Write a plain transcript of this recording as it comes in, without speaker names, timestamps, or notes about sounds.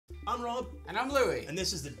I'm Rob. And I'm Louie. And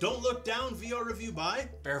this is the Don't Look Down VR review by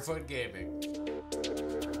Barefoot Gaming.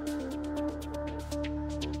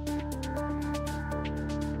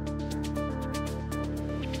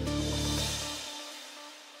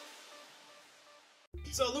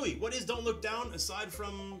 So Louie, what is Don't Look Down aside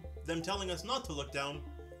from them telling us not to look down?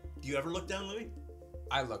 Do you ever look down, Louie?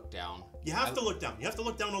 I look down. You have to look down. You have to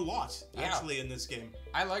look down a lot, actually, in this game.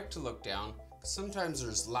 I like to look down. Sometimes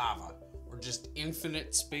there's lava or just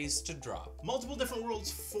infinite space to drop. Multiple different worlds,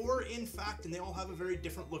 4 in fact, and they all have a very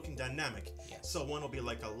different looking dynamic. Yes. So one will be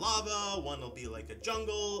like a lava, one will be like a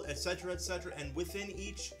jungle, etc., etc., and within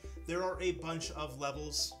each there are a bunch of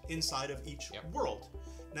levels inside of each world.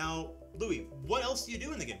 Now, Louie, what else do you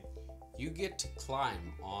do in the game? You get to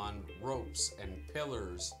climb on ropes and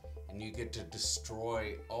pillars, and you get to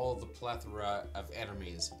destroy all the plethora of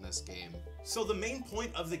enemies in this game. So the main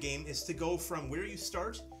point of the game is to go from where you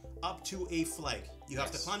start up to a flag. You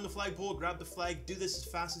have to climb the flagpole, grab the flag, do this as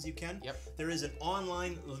fast as you can. Yep. There is an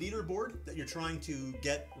online leaderboard that you're trying to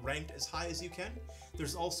get ranked as high as you can.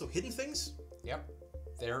 There's also hidden things. Yep.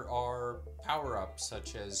 There are power-ups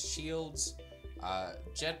such as shields,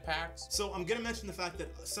 jetpacks. So I'm gonna mention the fact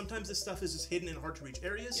that sometimes this stuff is just hidden in hard to reach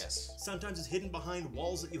areas. Yes. Sometimes it's hidden behind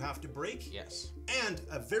walls that you have to break. Yes. And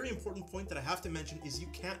a very important point that I have to mention is you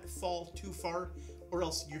can't fall too far or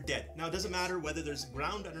else you're dead. Now it doesn't matter whether there's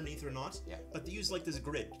ground underneath or not, but they use like this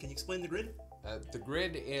grid. Can you explain the grid? The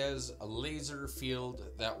grid is a laser field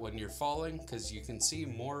that when you're falling, because you can see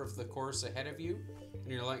more of the course ahead of you, and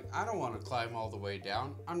you're like, I don't want to climb all the way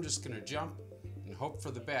down. I'm just gonna jump and hope for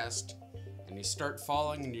the best. And you start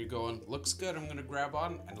falling and you're going, looks good, I'm gonna grab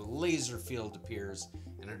on, and a laser field appears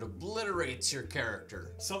and it obliterates your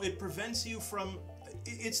character. So it prevents you from,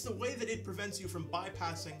 it's the way that it prevents you from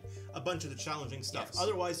bypassing a bunch of the challenging stuff. Yes.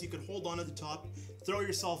 Otherwise you could hold on at the top, throw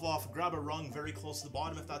yourself off, grab a rung very close to the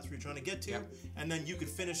bottom if that's where you're trying to get to, and then you could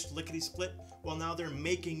finish lickety-split. Well, now they're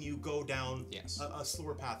making you go down a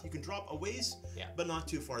slower path. You can drop a ways, but not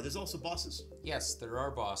too far. There's also bosses. Yes, there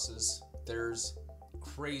are bosses. There's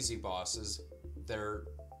crazy bosses. They're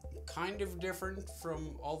kind of different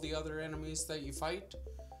from all the other enemies that you fight,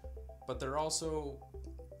 but they're also,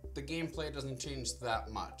 the gameplay doesn't change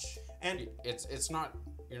that much. And it's not,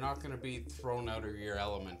 you're not going to be thrown out of your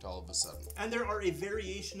element all of a sudden. And there are a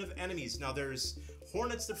variation of enemies. Now there's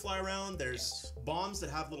hornets that fly around, there's bombs that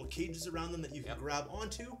have little cages around them that you can grab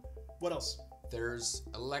onto. What else? There's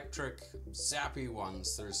electric zappy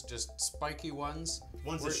ones, there's just spiky ones.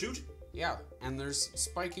 Ones that shoot? Yeah, and there's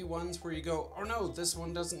spiky ones where you go, oh no, this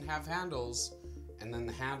one doesn't have handles, and then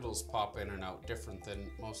the handles pop in and out different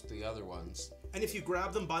than most of the other ones. And if you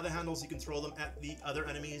grab them by the handles, you can throw them at the other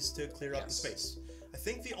enemies to clear up the space. I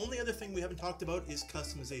think the only other thing we haven't talked about is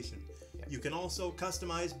customization. You can also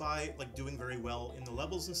customize by like doing very well in the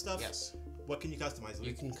levels and stuff. Yes. What can you customize?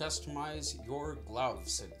 You can customize your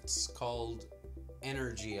gloves. It's called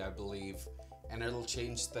Energy, I believe. And it'll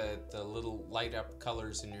change the little light up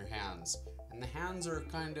colors in your hands. And the hands are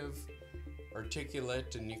kind of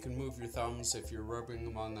articulate, and you can move your thumbs if you're rubbing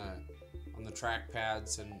them on the track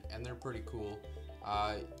pads, and they're pretty cool.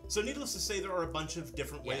 So needless to say, there are a bunch of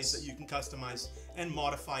different ways that you can customize and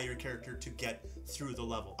modify your character to get through the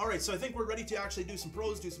level. Alright, so I think we're ready to actually do some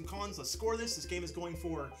pros, do some cons. Let's score this. This game is going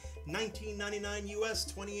for $19.99 US,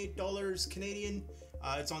 $28 Canadian.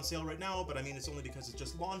 It's on sale right now, but I mean, it's only because it's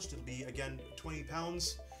just launched. It'll be, again,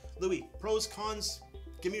 £20. Louie, pros, cons,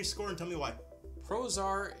 give me your score and tell me why. Pros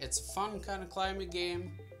are, it's a fun kind of climbing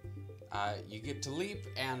game. You get to leap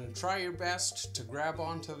and try your best to grab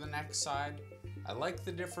onto the next side. I like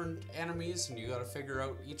the different enemies, and you gotta figure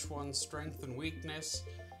out each one's strength and weakness.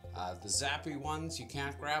 The zappy ones, you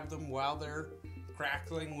can't grab them while they're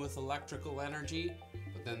crackling with electrical energy,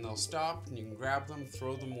 but then they'll stop and you can grab them,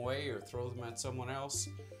 throw them away, or throw them at someone else,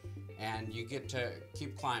 and you get to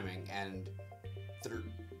keep climbing. And they're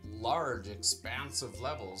large, expansive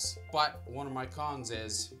levels, but one of my cons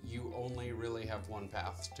is you only really have one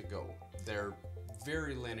path to go. They're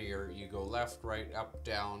very linear. You go left, right, up,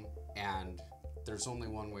 down, and there's only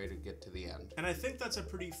one way to get to the end. And I think that's a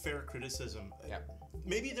pretty fair criticism. Yeah.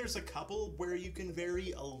 Maybe there's a couple where you can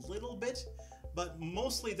vary a little bit, but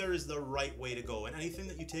mostly there is the right way to go. And anything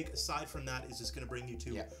that you take aside from that is just going to bring you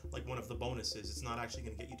to like one of the bonuses. It's not actually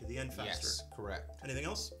going to get you to the end faster. Yes, correct. Anything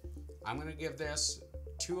else? I'm going to give this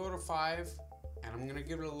 2 out of 5, and I'm going to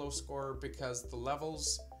give it a low score because the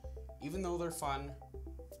levels, even though they're fun,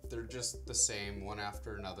 they're just the same one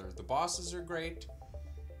after another. The bosses are great,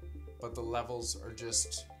 but the levels are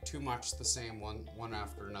just too much the same one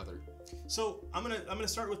after another. So I'm gonna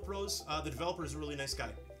start with pros. The developer is a really nice guy.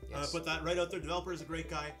 Yes. Put that right out there. Developer is a great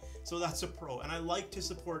guy, so that's a pro. And I like to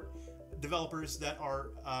support developers that are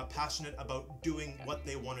passionate about doing what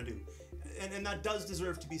they want to do. And that does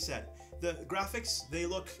deserve to be said. The graphics, they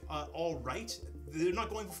look all right. They're not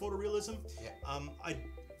going for photorealism. Yeah.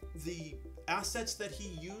 The assets that he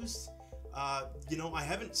used, you know, I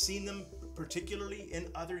haven't seen them particularly in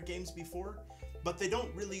other games before, but they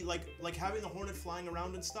don't really like having the Hornet flying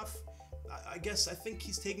around and stuff. I think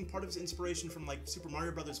he's taking part of his inspiration from like Super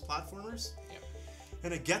Mario Brothers platformers. Yeah.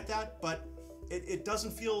 And I get that, but it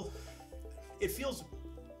doesn't feel, it feels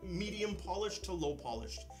medium polished to low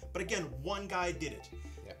polished. But again, one guy did it.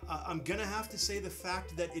 Yeah. I'm gonna have to say the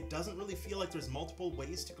fact that it doesn't really feel like there's multiple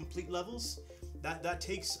ways to complete levels, that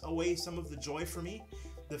takes away some of the joy for me.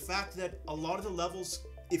 The fact that a lot of the levels,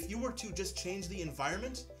 if you were to just change the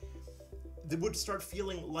environment, they would start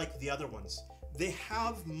feeling like the other ones. They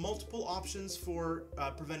have multiple options for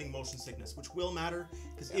preventing motion sickness, which will matter,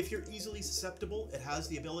 because if you're easily susceptible, it has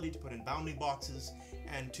the ability to put in bounding boxes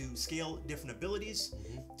and to scale different abilities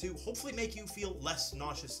to hopefully make you feel less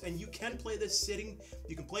nauseous. And you can play this sitting,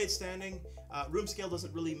 you can play it standing. Room scale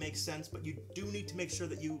doesn't really make sense, but you do need to make sure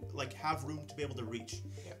that you like have room to be able to reach.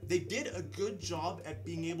 They did a good job at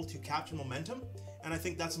being able to capture momentum, and I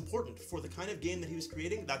think that's important for the kind of game that he was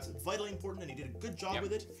creating. That's vitally important, and he did a good job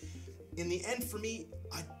with it. In the end, for me,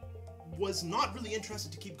 I was not really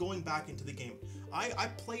interested to keep going back into the game. I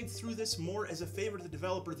played through this more as a favor to the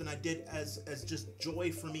developer than I did as just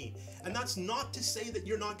joy for me. And that's not to say that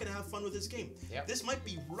you're not going to have fun with this game. This might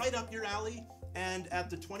be right up your alley, and at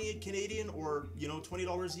the 28 Canadian or, you know,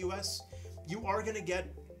 $20 US, you are going to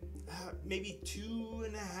get maybe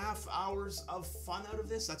 2.5 hours of fun out of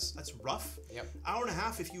this. That's rough. Hour and a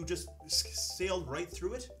half if you just sailed right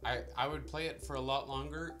through it. I would play it for a lot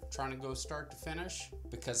longer, trying to go start to finish,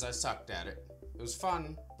 because I sucked at it. It was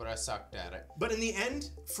fun, but I sucked at it. But in the end,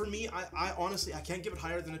 for me, I honestly, I can't give it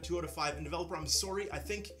higher than a 2 out of 5. And developer, I'm sorry. I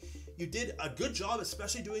think you did a good job,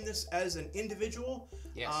 especially doing this as an individual.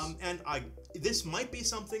 And this might be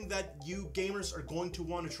something that you gamers are going to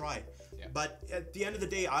want to try. But at the end of the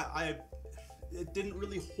day, it didn't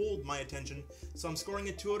really hold my attention. So I'm scoring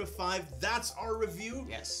it 2 out of 5. That's our review.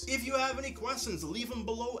 If you have any questions, leave them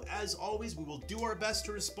below. As always, we will do our best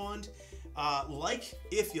to respond. Like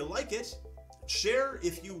if you like it. Share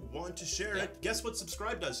if you want to share it. Guess what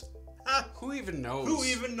subscribe does? Who even knows? Who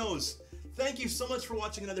even knows? Thank you so much for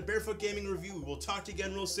watching another Barefoot Gaming review. We'll talk to you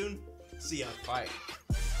again real soon. See ya. Bye.